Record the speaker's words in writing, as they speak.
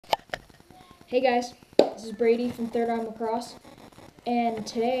Hey guys, this is Brady from Third Arm Lacrosse, and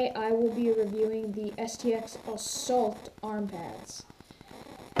today I will be reviewing the Stx Assault arm pads.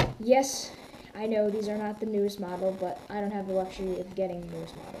 Yes, I know these are not the newest model, but I don't have the luxury of getting the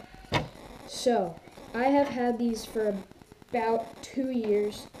newest model. So, I have had these for about 2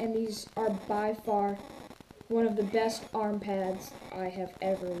 years, and these are by far one of the best arm pads I have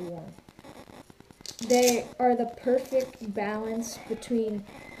ever worn. They are the perfect balance between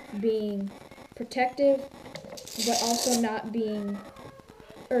being protective, but also not being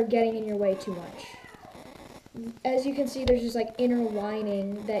or getting in your way too much. As you can see, there's just like inner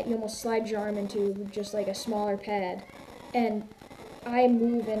lining that you almost slide your arm into, just like a smaller pad, and I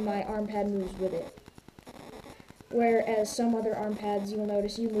move and my arm pad moves with it. Whereas some other arm pads, you'll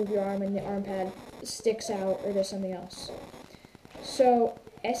notice you move your arm and the arm pad sticks out or does something else. So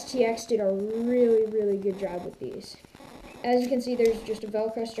STX did a really good job with these. As you can see, there's just a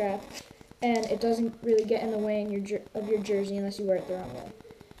Velcro strap, and it doesn't really get in the way of your jersey unless you wear it the wrong way.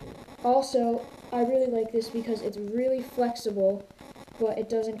 Also, I really like this because it's really flexible, but it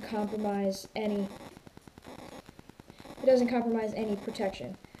doesn't compromise any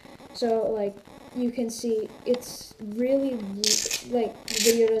protection. So, like, you can see it's really, like, the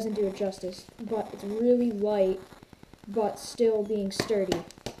video doesn't do it justice, but it's really light, but still being sturdy.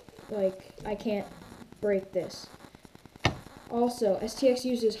 Like, I can't break this. Also, STX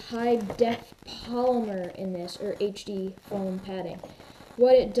uses high-def polymer in this, or HD foam padding.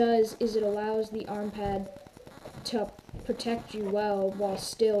 What it does is it allows the arm pad to protect you well while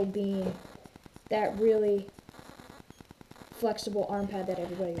still being that really flexible arm pad that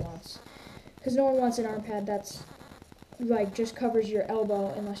everybody wants. Because no one wants an arm pad that's like just covers your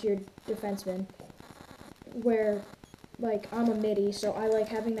elbow unless you're a defenseman. Where, like, I'm a midi, so I like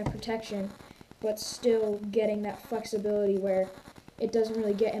having that protection, but still getting that flexibility where it doesn't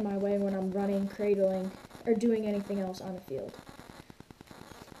really get in my way when I'm running, cradling, or doing anything else on the field.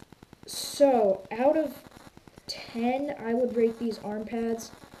 So, out of 10, I would rate these arm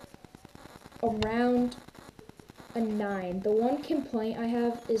pads around a 9. The one complaint I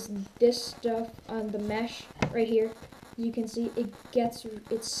have is this stuff on the mesh right here. You can see it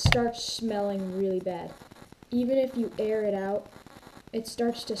starts smelling really bad. Even if you air it out, it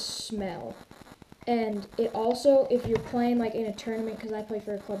starts to smell. And it also, if you're playing like in a tournament, because I play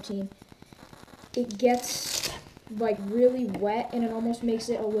for a club team, it gets like really wet and it almost makes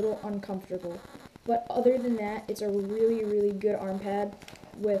it a little uncomfortable. But other than that, it's a really good arm pad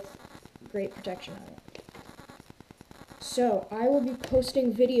with great protection on it. So, I will be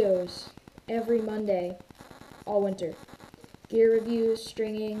posting videos every Monday all winter. Gear reviews,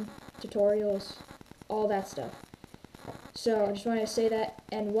 stringing, tutorials, all that stuff. So I just wanted to say that.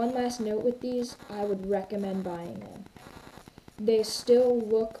 And one last note with these, I would recommend buying them. They still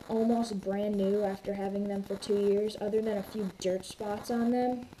look almost brand new after having them for 2 years. Other than a few dirt spots on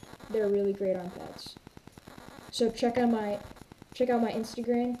them, they're really great arm pads. So check out my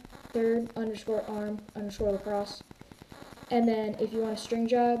Instagram, third_arm_lacrosse. And then if you want a string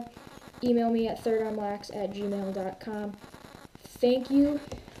job, email me at thirdarmlax@gmail.com. Thank you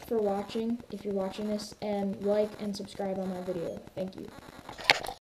for watching, if you're watching this, and like and subscribe on my video. Thank you.